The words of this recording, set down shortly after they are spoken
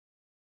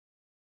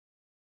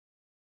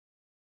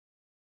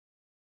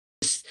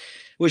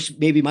wish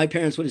maybe my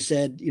parents would have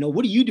said,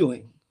 what are you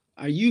doing?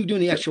 Are you doing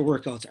the extra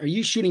workouts? Are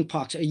you shooting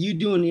pucks? Are you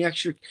doing the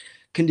extra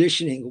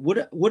conditioning?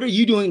 What are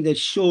you doing to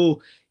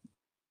show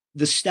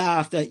the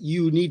staff that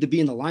you need to be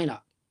in the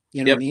lineup?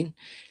 You know what I Yep. mean?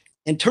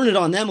 And turn it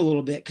on them a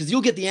little bit, because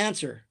you'll get the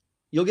answer.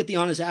 You'll get the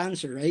honest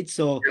answer, right?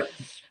 So, Yep.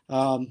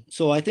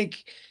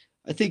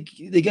 I think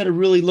they got to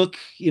really look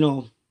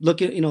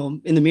at,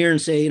 in the mirror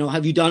and say,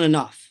 have you done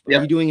enough? Are you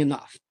Yep. doing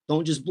enough?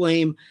 Don't just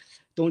blame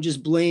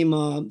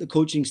the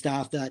coaching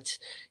staff that,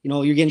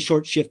 you're getting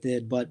short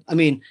shifted. But I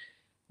mean,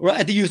 we're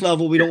at the youth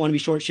level, we don't want to be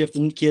short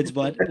shifting kids,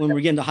 but when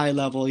we're getting to high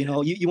level,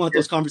 you want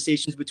those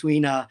conversations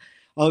between,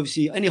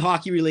 obviously any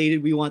hockey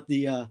related, we want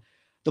the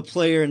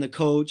player and the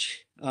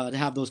coach to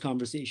have those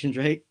conversations,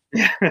 right?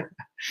 Yeah.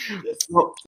 Well,